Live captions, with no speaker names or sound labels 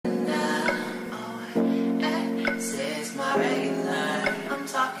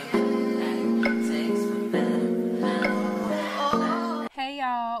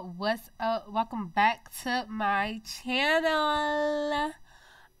up? Welcome back to my channel.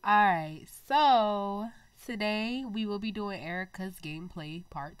 Alright, so today we will be doing Erika's gameplay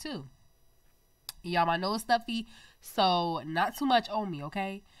part 2. Y'all, my nose stuffy, so not too much on me,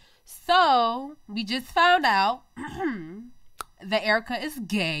 okay? So, we just found out that Erika is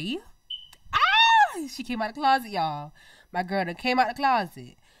gay. Ah! She came out of the closet, y'all. My girl done came out the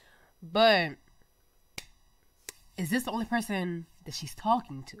closet. But is this the only person that she's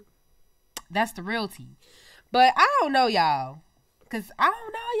talking to? That's the real tea. But I don't know, y'all. Because I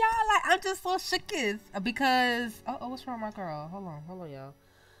don't know, y'all. Like, I'm just so shooketh. Because, oh, what's wrong with my girl? Hold on, y'all.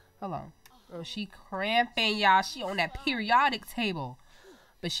 Hold on. Oh, she cramping, y'all. She on that periodic table.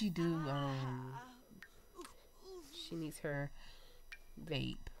 But she she needs her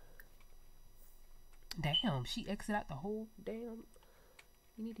vape. Damn, she exited out the whole damn.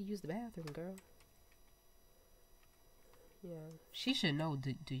 You need to use the bathroom, girl. Yeah, she should know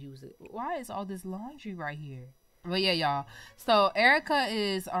to use it. Why is all this laundry right here? But yeah, y'all. So Erika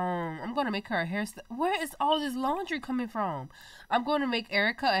is I'm gonna make her a hairstyle. Where is all this laundry coming from? I'm going to make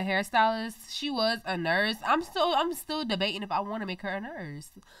Erika a hairstylist. She was a nurse. I'm still debating if I want to make her a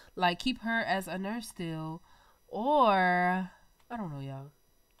nurse. Like, keep her as a nurse still, or I don't know, y'all.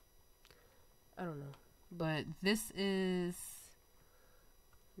 I don't know. But this is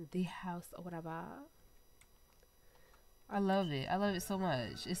the house or whatever. I love it. I love it so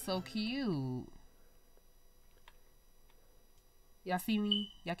much. It's so cute. Y'all see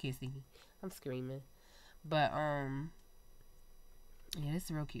me? Y'all can't see me. I'm screaming. But, yeah, it's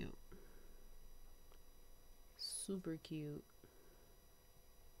real cute. Super cute.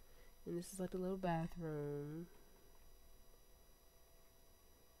 And this is like the little bathroom.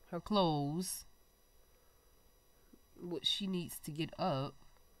 Her clothes. What she needs to get up.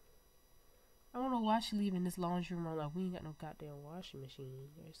 I don't know why she leaving this laundry room. Like, we ain't got no goddamn washing machine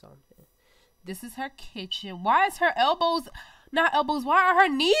or something. This is her kitchen. Why is her elbows, not elbows, why are her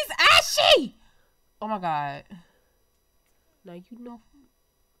knees ashy? Oh my god. Now you know.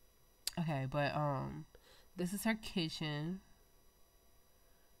 Okay, but this is her kitchen.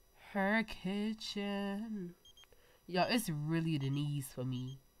 Her kitchen. Y'all, it's really the knees for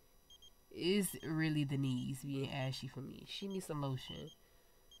me. It's really the knees being ashy for me. She needs some lotion.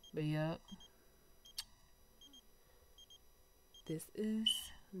 But yep. This is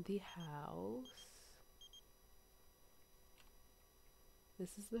the house.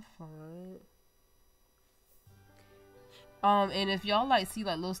 This is the front. And if y'all like see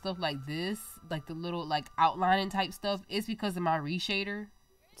like little stuff like this, like the little like outlining type stuff, it's because of my reshader.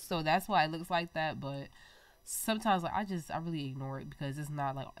 So that's why it looks like that. But sometimes like I really ignore it because it's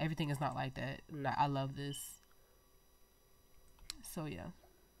not like everything is not like that. I love this. So yeah.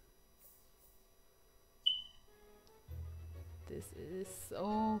 This is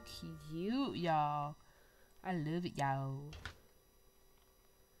so cute, y'all. I love it, y'all.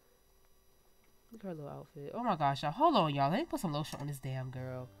 Look at her little outfit. Oh my gosh, y'all. Hold on, y'all. Let me put some lotion on this damn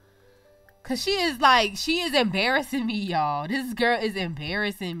girl. Cause she is embarrassing me, y'all. This girl is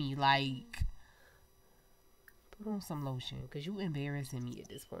embarrassing me. Like, put on some lotion. Cause you embarrassing me at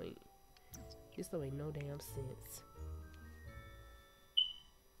this point. This don't make no damn sense.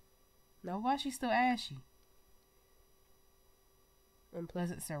 Now, why is she still ashy?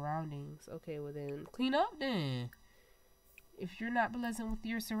 Unpleasant surroundings. Okay, well then, clean up then. If you're not pleasant with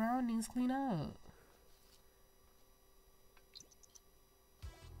your surroundings, clean up.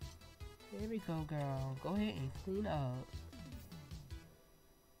 There we go, girl. Go ahead and clean up.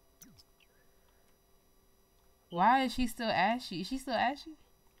 Why is she still ashy? Is she still ashy?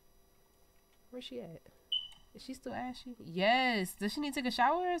 Where's she at? Is she still ashy? Yes. Does she need to take a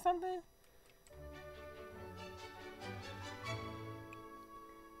shower or something?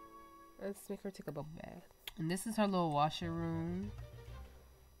 Let's make her take a bubble bath. And this is her little washer room.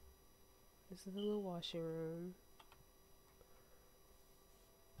 This is the little washing room.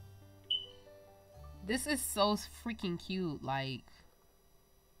 This is so freaking cute. Like,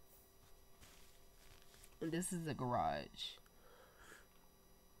 and this is the garage.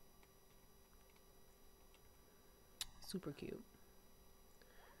 Super cute.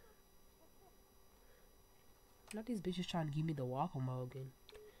 Not these bitches trying to give me the Wacko-Mogan.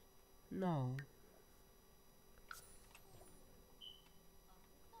 No.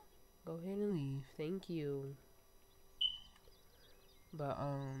 Go ahead and leave. Thank you. But,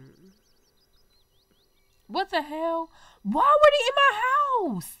 what the hell? Why were they in my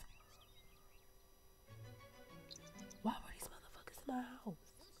house? Why were these motherfuckers in my house?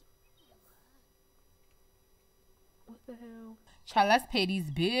 What the hell? Child, let's pay these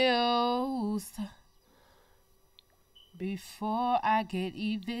bills. before I get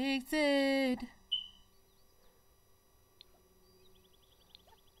evicted.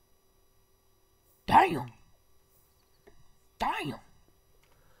 Damn. Damn.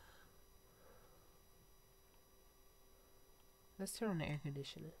 Let's turn on the air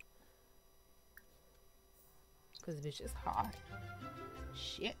conditioner. Cause bitch is hot.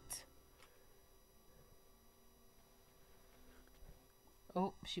 Shit.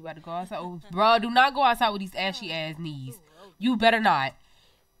 Oh, she about to go outside. Oh, bro, do not go outside with these ashy ass knees. You better not.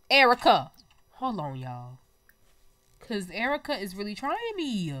 Erika. Hold on, y'all. Cause Erika is really trying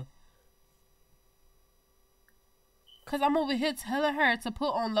me. Cause I'm over here telling her to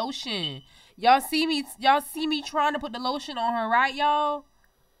put on lotion. Y'all see me trying to put the lotion on her, right, y'all?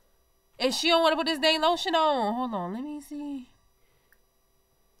 And she don't want to put this dang lotion on. Hold on, let me see.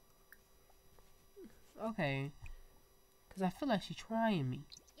 Okay. Cause I feel like she's trying me.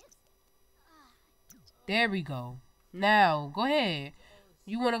 There we go. Now, go ahead.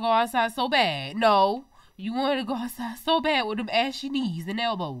 You want to go outside so bad? No. You want to go outside so bad with them ashy knees and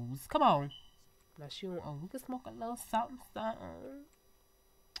elbows. Come on. Now she don't. Oh, we can smoke a little something. We can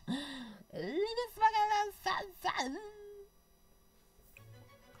smoke a little something.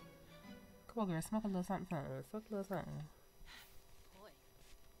 Come on, girl. Smoke a little something. Smoke a little something.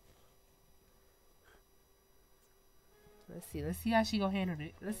 Let's see how she gonna handle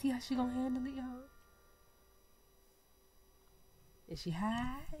it. Let's see how she gonna handle it, y'all. Is she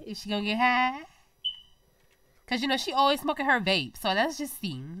high? Is she gonna get high? Cause you know she always smoking her vape, so let's just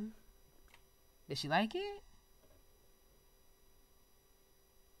see. Does she like it?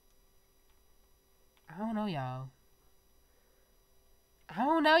 I don't know, y'all. I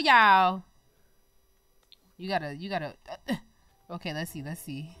don't know, y'all. You gotta. Okay, let's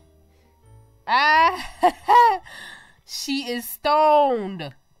see. Ah. She is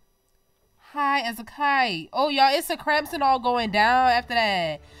stoned. High as a kite. Oh, y'all, it's a cramps and all going down after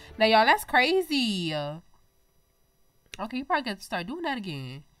that. Now, y'all, that's crazy. Okay, you probably got to start doing that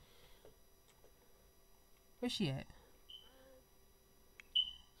again. Where's she at?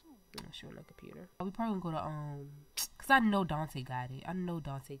 Oh, she on the computer. We probably gonna go to, cause I know Dante got it. I know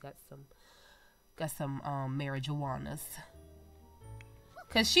Dante got some marijuanas.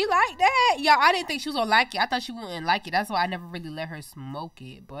 Cause she like that. Y'all, I didn't think she was gonna like it. I thought she wouldn't like it. That's why I never really let her smoke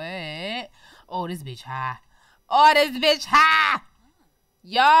it. But, oh, this bitch high. Oh, this bitch high.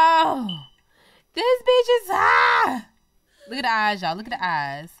 Yo, this bitch is high. Look at the eyes, y'all. Look at the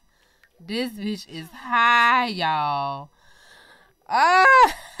eyes. This bitch is high, y'all.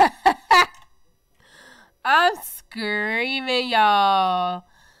 I'm screaming, y'all.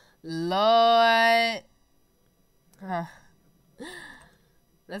 Lord.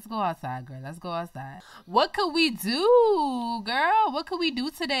 Let's go outside, girl. Let's go outside. What could we do, girl? What could we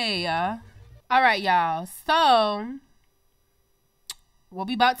do today? All right, y'all. So, what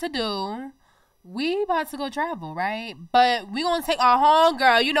we about to do, we about to go travel, right? But we gonna take our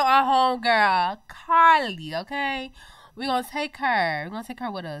homegirl. You know our homegirl, Carly, okay? We gonna take her. We're gonna take her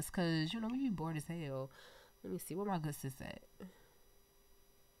with us because, you know, we be bored as hell. Let me see. Where my good sis at?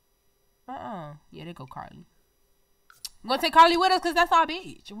 Yeah, there go Carly. We're gonna take Carly with us because that's our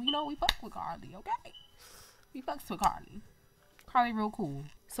bitch. You know, we fuck with Carly, okay? We fucks with Carly. Carly real cool.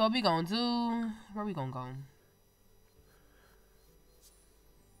 So what we gonna do? Where we gonna go?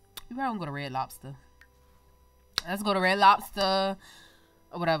 We probably gonna go to Red Lobster. Let's go to Red Lobster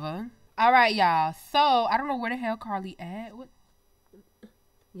or whatever. Alright, y'all. So I don't know where the hell Carly at. What?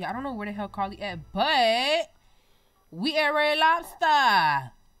 Yeah, I don't know where the hell Carly at, but we at Red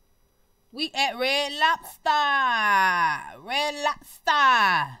Lobster. We at Red Lobster. Red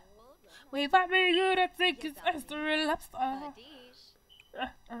Lobster. Wait, if me good, I think it's the Red Lobster.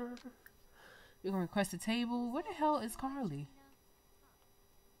 We're gonna request a table. Where the hell is Carly?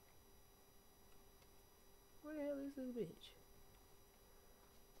 Where the hell is this bitch?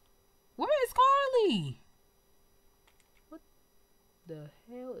 Where is Carly? What the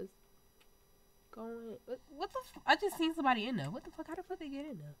hell is going? What the? I just seen somebody in there. What the fuck? How the fuck they get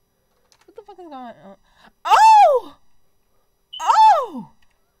in there? What the fuck is going on? Oh! Oh!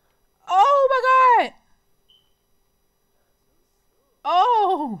 Oh my god!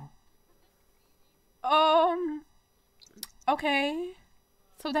 Oh! Okay.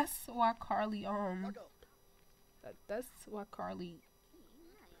 So that's why Carly, that's why Carly...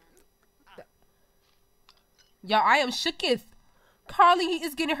 Y'all, I am shooketh. Carly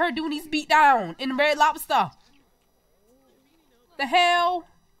is getting her doonies beat down in Red Lobster. The hell?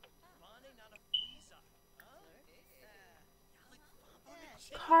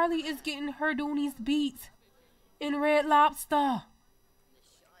 Carly is getting her doonies beat in Red Lobster.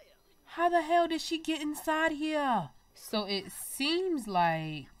 How the hell did she get inside here? So it seems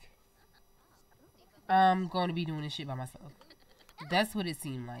like I'm going to be doing this shit by myself. That's what it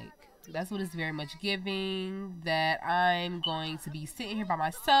seemed like. That's what it's very much giving. That I'm going to be sitting here by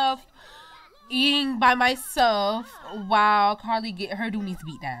myself, eating by myself, while Carly get her doomies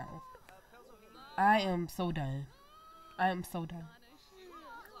beat down. I am so done. I am so done.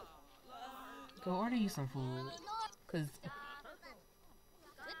 Go order you some food. Cause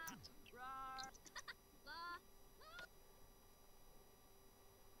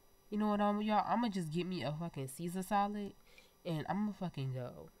you know what, y'all? I'm gonna just get me a fucking Caesar salad, and I'm gonna fucking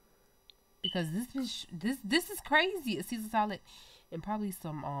go. Because this is crazy. A Caesar salad, and probably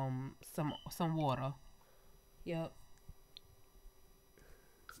some water. Yep.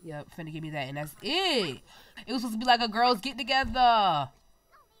 Yep. Finna give me that, and that's it. It was supposed to be like a girls get together.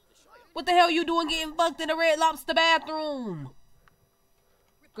 What the hell you doing getting fucked in the Red Lobster bathroom?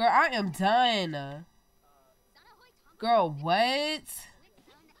 Girl, I am done. Girl, what?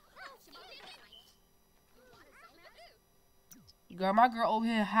 Girl, my girl over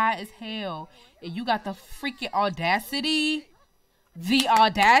here high as hell. And you got the freaking audacity. The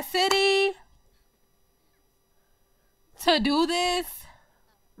audacity. To do this.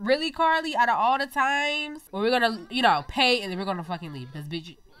 Really, Carly? Out of all the times. Where we're gonna, you know, pay and then we're gonna fucking leave. Because,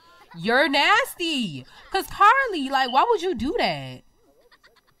 bitch, you're nasty. Because, Carly, like, why would you do that?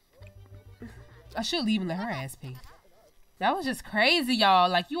 I should leave and let her ass pay. That was just crazy, y'all.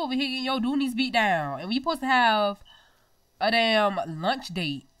 Like, you over here getting your doonies beat down. And we supposed to have a damn lunch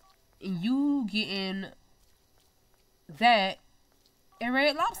date. And you getting that at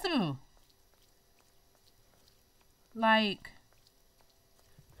Red Lobster. Like,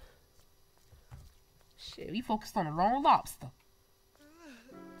 shit, we focused on the wrong lobster.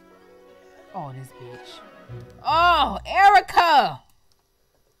 Oh, this bitch. Oh, Erika!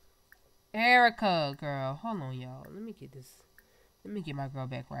 Erika, girl. Hold on, y'all. Let me get this. Let me get my girl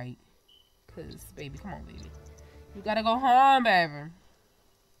back right. Cause, baby, come on, baby. You gotta go home, baby.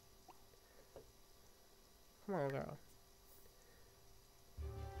 Come on, girl.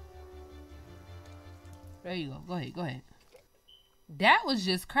 There you go. Go ahead, go ahead. That was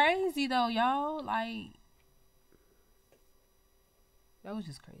just crazy, though, y'all. Like, that was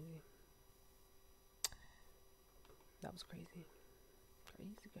just crazy. That was crazy.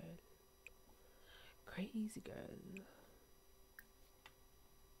 Crazy girl. Crazy girl.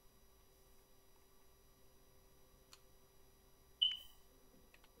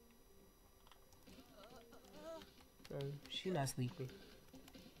 She not sleeping.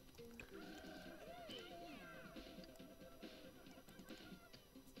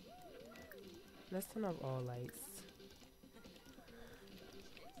 Let's turn off all lights.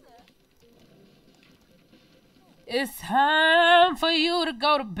 It's time for you to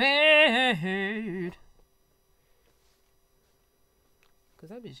go to bed. Cause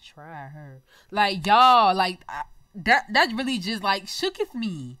that bitch tried her. Like, y'all, like, that really just, like, shooketh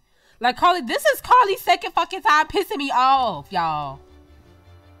me. Like, Carly, this is Carly's second fucking time pissing me off, y'all.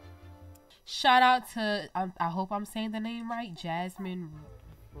 Shout out to, I hope I'm saying the name right, Jasmine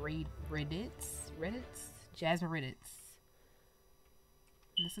Reddits? Jasmine Reddits.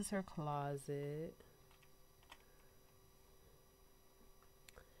 This is her closet.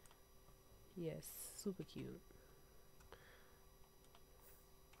 Yes, super cute.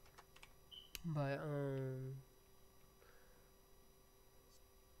 But,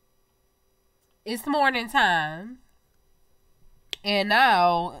 it's morning time. And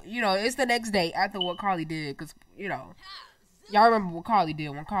now, you know, it's the next day after what Carly did. Because, you know, y'all remember what Carly did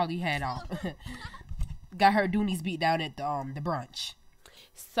when Carly had, got her doonies beat down at the brunch.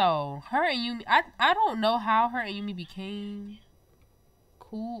 So, her and Yumi, I don't know how her and Yumi became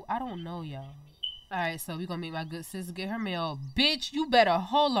cool. I don't know, y'all. Alright, so we gonna make my good sis get her mail. Bitch, you better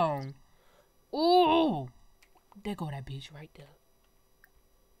hold on. Ooh. There go that bitch right there.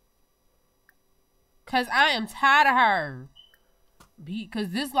 Cause I am tired of her. Cause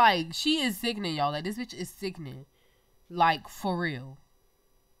this, like, she is sickening, y'all. Like, this bitch is sickening. Like, for real.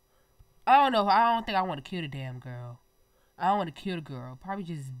 I don't know. I don't think I want to kill the damn girl. I don't want to kill the girl. Probably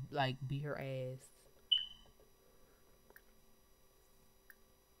just, like, beat her ass.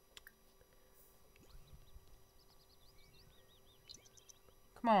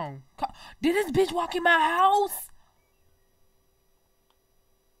 Come on. Did this bitch walk in my house?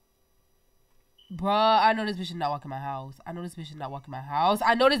 Bruh, I know this bitch is not walking my house. I know this bitch is not walking my house.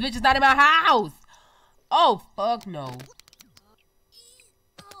 I know this bitch is not in my house. Oh, fuck no.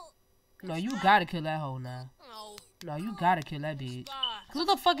 No, you gotta kill that hoe now. No, you gotta kill that bitch. Cause what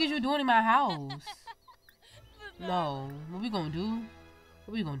the fuck is you doing in my house? No. What we gonna do?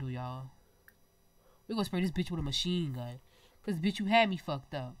 What we gonna do, y'all? We gonna spray this bitch with a machine gun. Cause bitch, you had me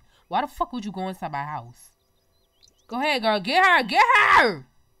fucked up. Why the fuck would you go inside my house? Go ahead, girl. Get her. Get her.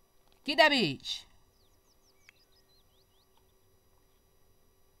 Get that bitch.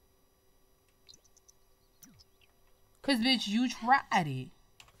 Cause bitch, you tried it.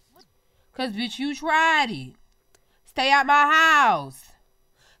 Cause bitch, you tried it. Stay out my house.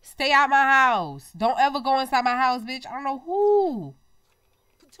 Stay out my house. Don't ever go inside my house, bitch. I don't know who.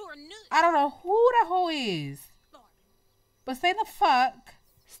 I don't know who the hoe is. But stay the fuck.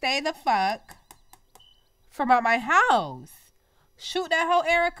 Stay the fuck from out my house. Shoot that hoe,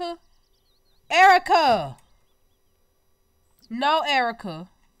 Erika. Erika. No, Erika.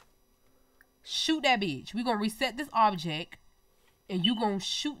 Shoot that bitch. We gonna reset this object. And you gonna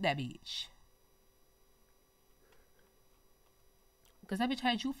shoot that bitch. Because that bitch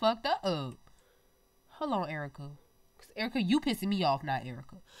had you fucked up. Hold on, Erika. Because Erika, you pissing me off, not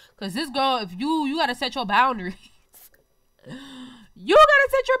Erika. Because this girl, if you gotta set your boundaries. You gotta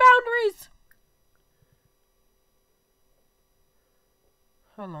set your boundaries.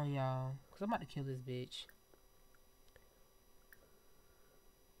 Hold on, y'all. Because I'm about to kill this bitch.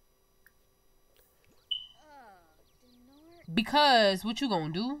 Because what you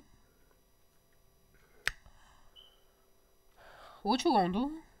gonna do? What you gonna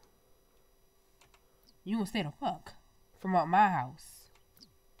do? You gonna stay the fuck from out my house.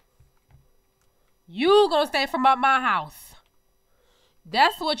 You gonna stay from out my house.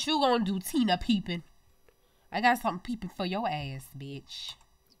 That's what you gonna do, Tina peeping. I got something peeping for your ass, bitch.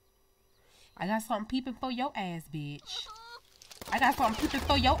 I got something peeping for your ass, bitch. I got something peeping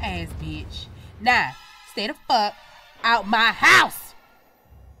for your ass, bitch. Nah, stay the fuck out my house.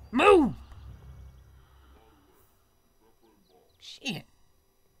 Move. Shit.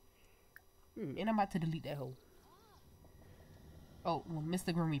 And I'm about to delete that hoe. Oh, well,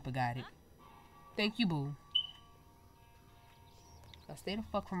 Mr. Grim Reaper got it. Thank you, boo. Now stay the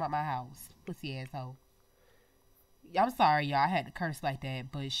fuck from out my house, pussy asshole. I'm sorry, y'all. I had to curse like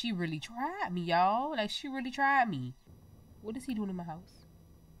that, but she really tried me, y'all. Like, she really tried me. What is he doing in my house?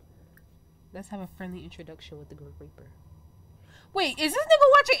 Let's have a friendly introduction with the Grim Reaper. Wait, is this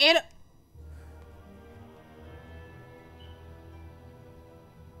nigga watching anime?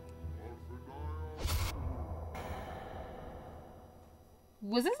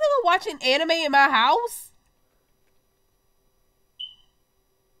 Was this nigga watching anime in my house?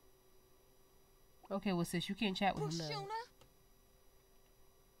 Okay, well, sis, you can't chat with him now.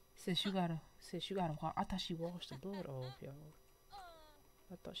 Sis, you gotta wash. I thought she washed the blood off, y'all.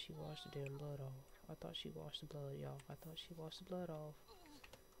 I thought she washed the damn blood off. I thought she washed the blood, y'all. I thought she washed the blood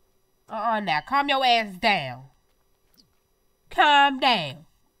off. Now, calm your ass down. Calm down.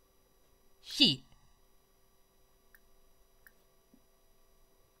 Shit.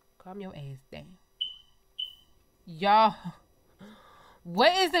 Calm your ass down. Y'all.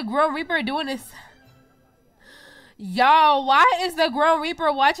 What is the Grim Reaper doing this? Y'all, why is the Grim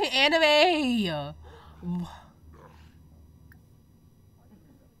Reaper watching anime?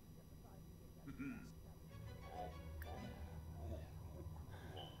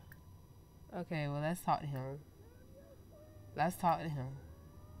 Okay, well, let's talk to him. Let's talk to him.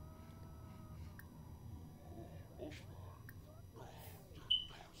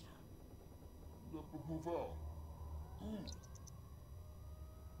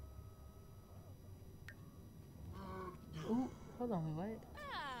 Ooh, hold on, wait,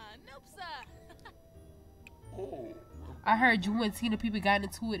 what? I heard you and Tina people got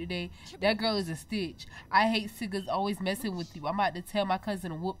into it today. That girl is a stitch. I hate siggers always messing with you. I'm about to tell my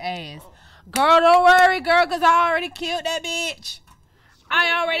cousin to whoop ass. Girl, don't worry, girl, because I already killed that bitch.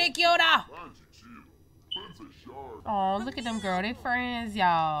 I already killed her. Oh, look at them, girl. They friends,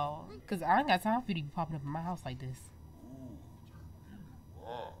 y'all. Because I ain't got time for you to be popping up in my house like this.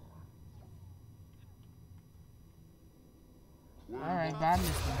 Alright, bye,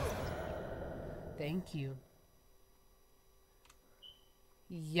 Missy. Thank you.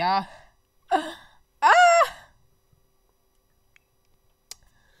 Yeah.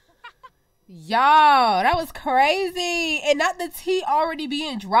 Y'all, that was crazy. And not the tea already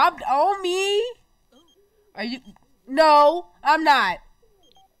being dropped on me. Are you? No, I'm not.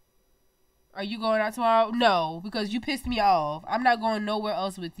 Are you going out tomorrow? No, because you pissed me off. I'm not going nowhere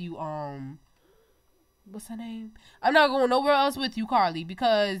else with you. What's her name? I'm not going nowhere else with you, Carly,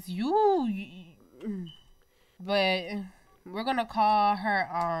 because but we're gonna call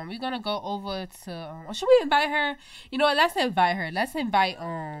her. We're gonna go over to. Should we invite her? You know what? Let's invite her. Let's invite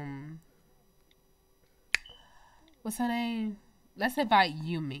what's her name? Let's invite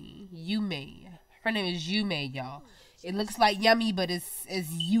Yumi. Her name is Yume, y'all. It looks like yummy, but it's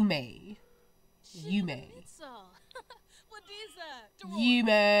Yume. You may. You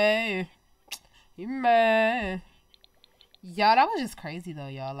may. You may. Y'all, that was just crazy though,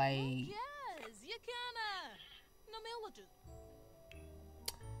 y'all. Like,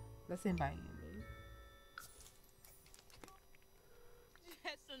 let's invite you, man.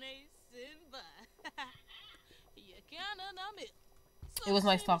 It was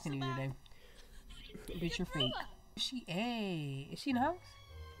nice talking to you today. Bitch, you're fake. Is she in the house?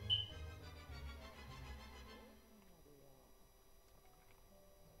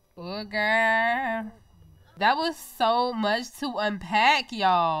 Oh, girl. That was so much to unpack,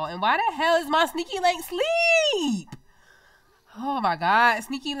 y'all. And why the hell is my Sneaky Link sleep? Oh my god.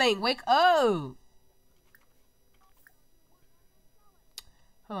 Sneaky Link, wake up.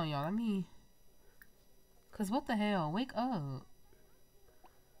 Hold on, y'all. Let me... Cause what the hell? Wake up.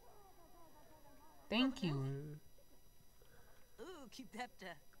 Thank you.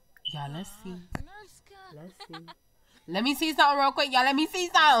 Y'all, let's see. Let's see. Let me see something real quick, y'all. Let me see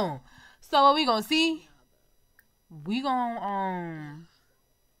something. So what we gonna see? We gonna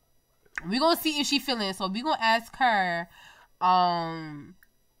see if she feeling. So we gonna ask her.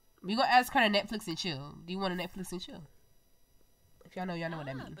 We gonna ask her to Netflix and chill. Do you want to Netflix and chill? If y'all know what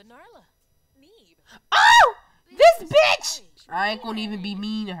that means. Oh, this bitch! I ain't gonna even be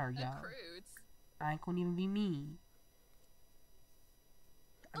mean to her, y'all. I ain't gonna even be mean.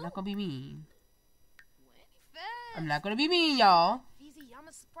 I'm not gonna be mean. I'm not gonna be mean, y'all.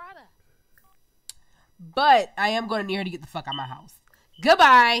 But I am gonna need her to get the fuck out of my house.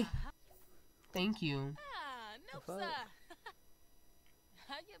 Goodbye. Thank you.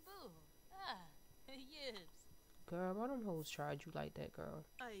 Girl, why them hoes tried you like that, girl?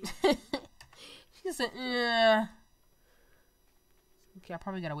 She said, yeah. Okay, I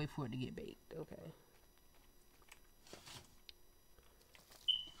probably gotta wait for it to get baked. Okay.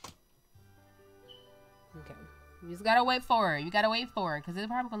 Okay. You just gotta wait for it. You gotta wait for it. Because it's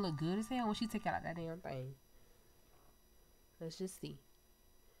probably gonna look good as hell when she take out that damn thing. Let's just see.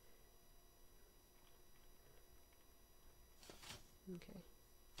 Okay.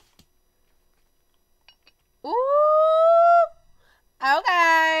 Ooh!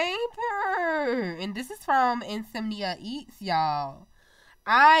 Okay. Purr. And this is from Insimnia Eats, y'all.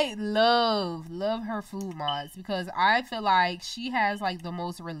 I love her food mods because I feel like she has like the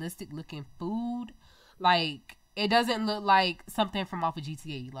most realistic looking food. Like, it doesn't look like something from off of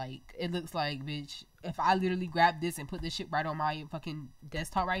GTA. Like, it looks like, bitch, if I literally grab this and put this shit right on my fucking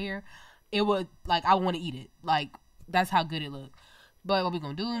desktop right here, it would, like, I want to eat it. Like, that's how good it looks. But what we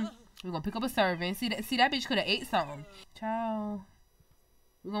gonna do, we're gonna pick up a serving. See that bitch could have ate something. Ciao.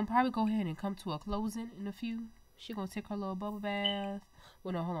 We're gonna probably go ahead and come to a closing in a few. She gonna take her little bubble bath.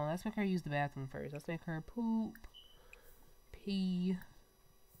 Well, no, hold on. Let's make her use the bathroom first. Let's make her poop, pee,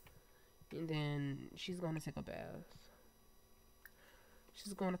 and then she's gonna take a bath.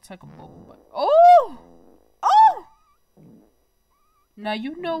 She's gonna take a bubble bath. Oh! Oh! Now,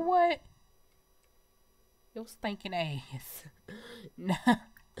 you know what? Your stinking ass. Nah.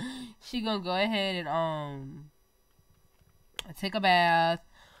 She gonna go ahead and, take a bath,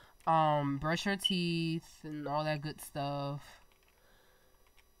 brush her teeth, and all that good stuff.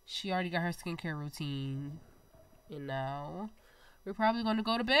 She already got her skincare routine. And now we're probably going to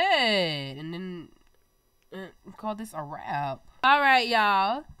go to bed. And then call this a wrap. Alright,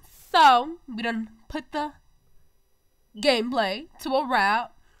 y'all. So, we done put the gameplay to a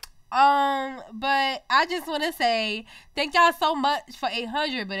wrap. But I just want to say thank y'all so much for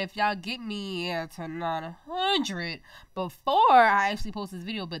 800. But if y'all get me to 900 before I actually post this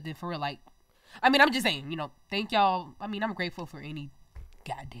video, but then for real, like, I mean, I'm just saying, you know, thank y'all. I mean, I'm grateful for any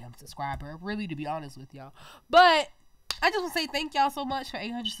goddamn subscriber, really, to be honest with y'all. But I just want to say thank y'all so much for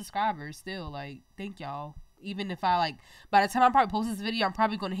 800 subscribers still. Like, thank y'all. Even if I, like, by the time I probably post this video, I'm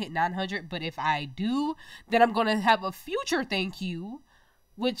probably going to hit 900. But if I do, then I'm going to have a future thank you,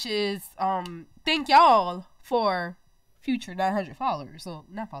 which is, thank y'all for future 900 followers. So,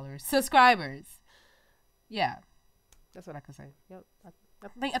 not followers, subscribers. Yeah. That's what I can say. Yep.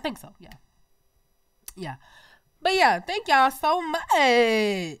 I think so. Yeah. Yeah. But yeah, thank y'all so much.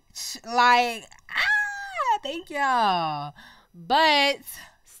 Like, thank y'all. But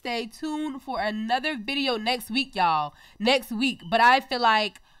stay tuned for another video next week, y'all. Next week. But I feel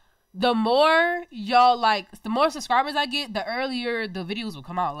like the more y'all, like, the more subscribers I get, the earlier the videos will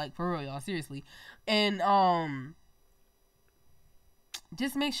come out. Like, for real, y'all. Seriously. And,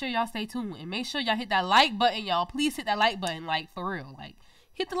 just make sure y'all stay tuned. And make sure y'all hit that like button, y'all. Please hit that like button. Like, for real. Like,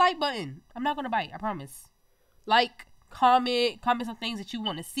 hit the like button. I'm not gonna bite. I promise. Like, comment some things that you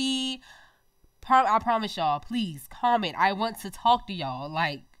want to see. I promise y'all, please comment. I want to talk to y'all.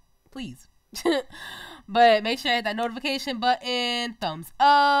 Like, please. But make sure you hit that notification button, thumbs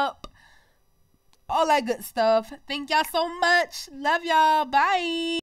up, all that good stuff. Thank y'all so much. Love y'all. Bye.